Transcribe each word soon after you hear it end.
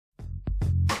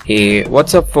Hey,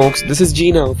 what's up folks, this is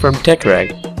Gina from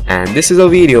TechRec and this is a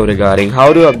video regarding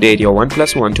how to update your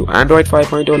OnePlus One to Android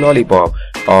 5.0 Lollipop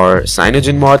or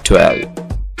CyanogenMod 12.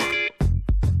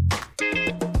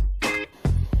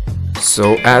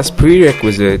 So as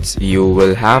prerequisites, you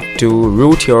will have to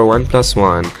root your OnePlus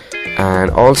One and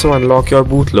also unlock your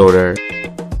bootloader,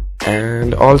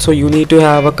 and also you need to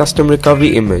have a custom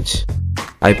recovery image.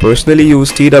 I personally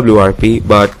use TWRP,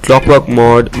 but Clockwork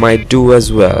Mod might do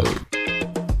as well.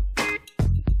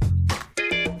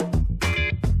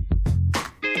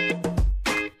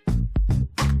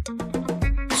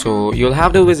 So you'll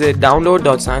have to visit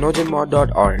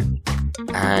download.cyanogenmod.org,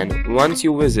 and once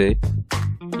you visit,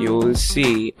 you'll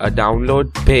see a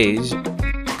download page.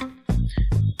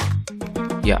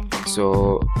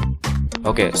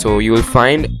 So you'll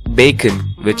find Bacon,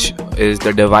 which is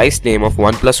the device name of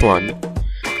OnePlus One.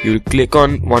 You'll click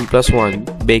on OnePlus One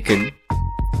Bacon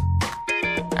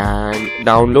and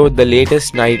download the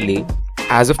latest nightly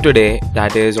as of today,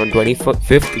 that is on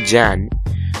 25th Jan.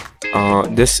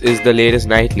 This is the latest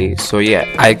nightly, so yeah,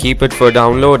 I'll keep it for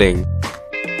downloading.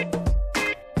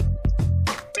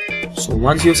 So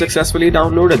once you've successfully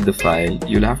downloaded the file,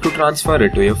 you'll have to transfer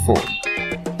it to your phone.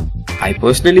 I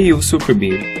personally use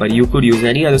SuperBeam, but you could use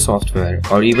any other software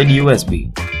or even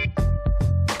USB.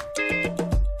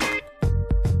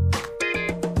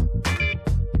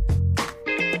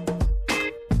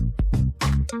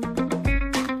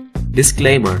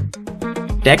 Disclaimer: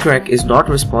 TechRec is not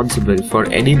responsible for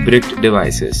any bricked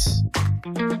devices.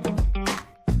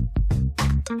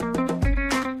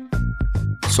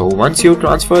 So once you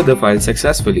transfer the file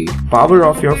successfully, power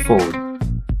off your phone.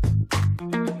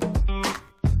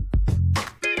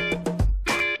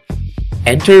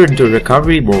 Enter into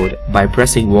recovery mode by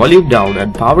pressing volume down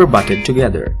and power button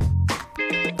together.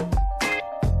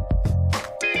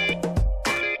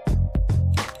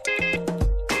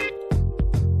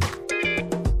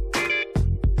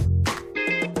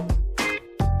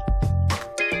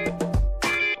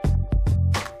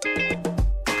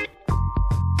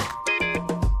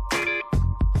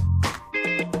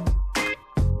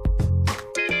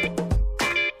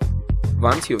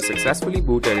 Once you've successfully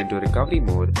booted into recovery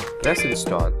mode, press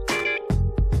install.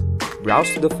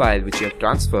 Browse to the file which you have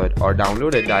transferred or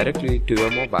downloaded directly to your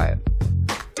mobile.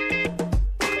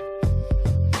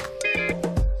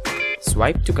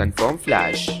 Swipe to confirm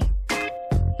flash.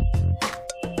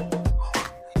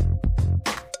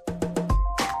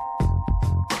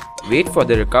 Wait for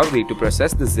the recovery to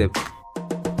process the zip.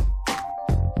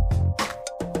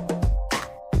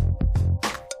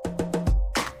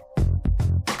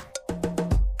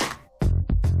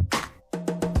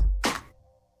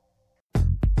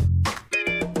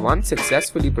 Once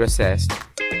successfully processed,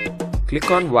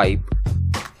 click on Wipe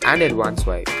and Advanced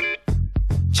Wipe.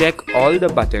 Check all the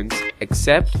buttons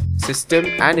except System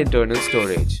and Internal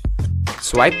Storage.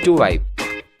 Swipe to wipe.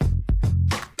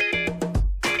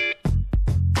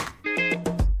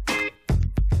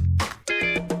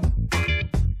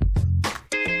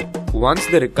 Once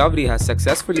the recovery has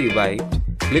successfully wiped,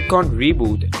 click on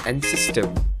Reboot and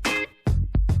System.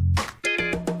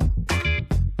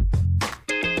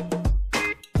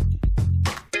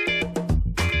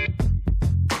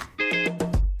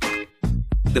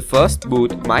 The first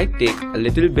boot might take a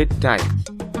little bit time.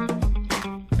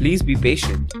 Please be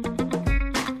patient.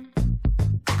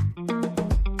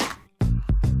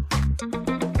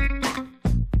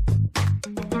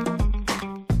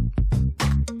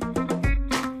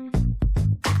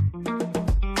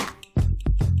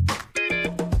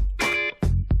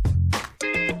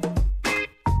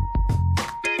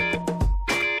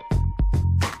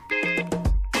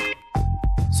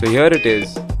 So here it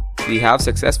is. We have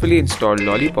successfully installed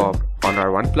Lollipop on our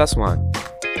OnePlus One.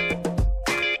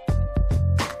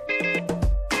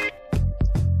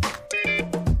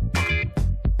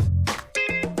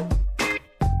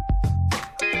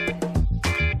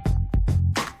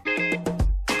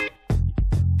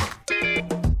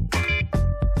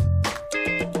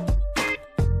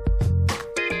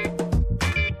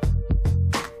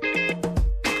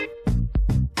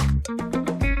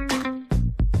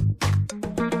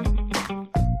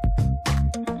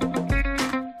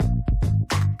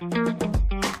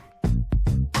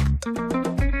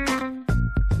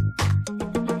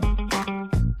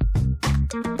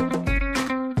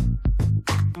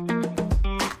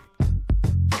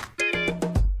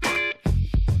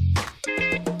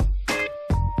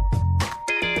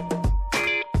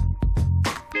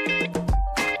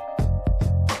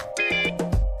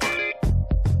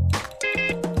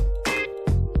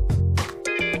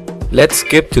 Let's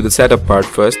skip to the setup part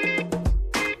first.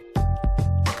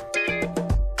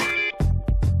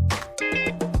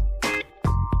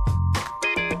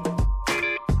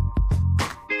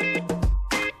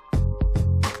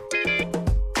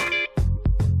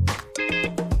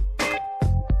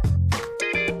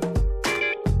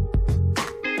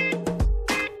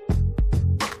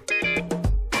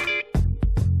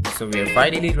 So we are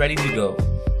finally ready to go.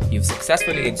 You've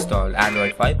successfully installed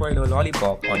Android 5.0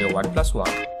 Lollipop on your OnePlus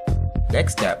One.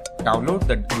 Next step, download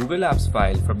the Google Apps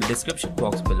file from the description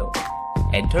box below.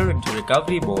 Enter into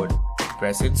recovery mode,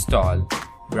 press install,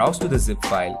 browse to the zip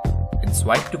file, and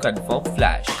swipe to confirm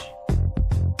flash.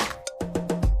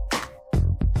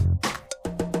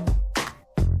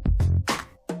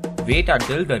 Wait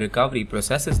until the recovery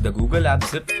processes the Google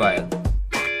Apps zip file.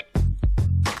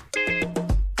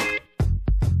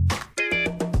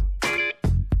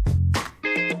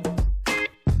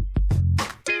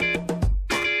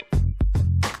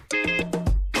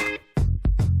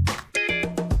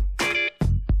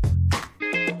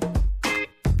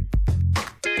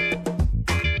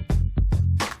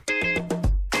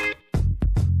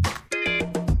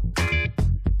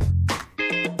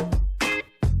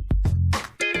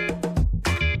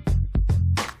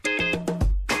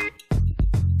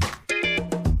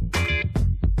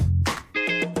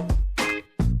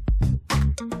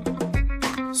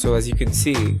 So as you can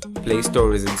see, Play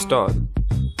Store is installed,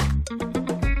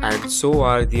 and so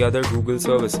are the other Google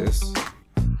services.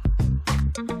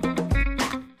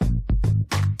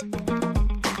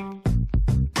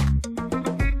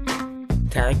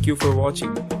 Thank you for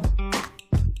watching.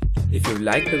 If you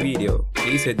liked the video,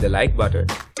 please hit the like button.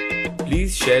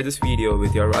 Please share this video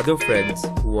with your other friends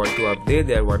who want to update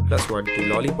their OnePlus One to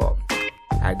Lollipop,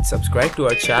 and subscribe to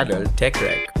our channel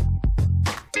TechRec.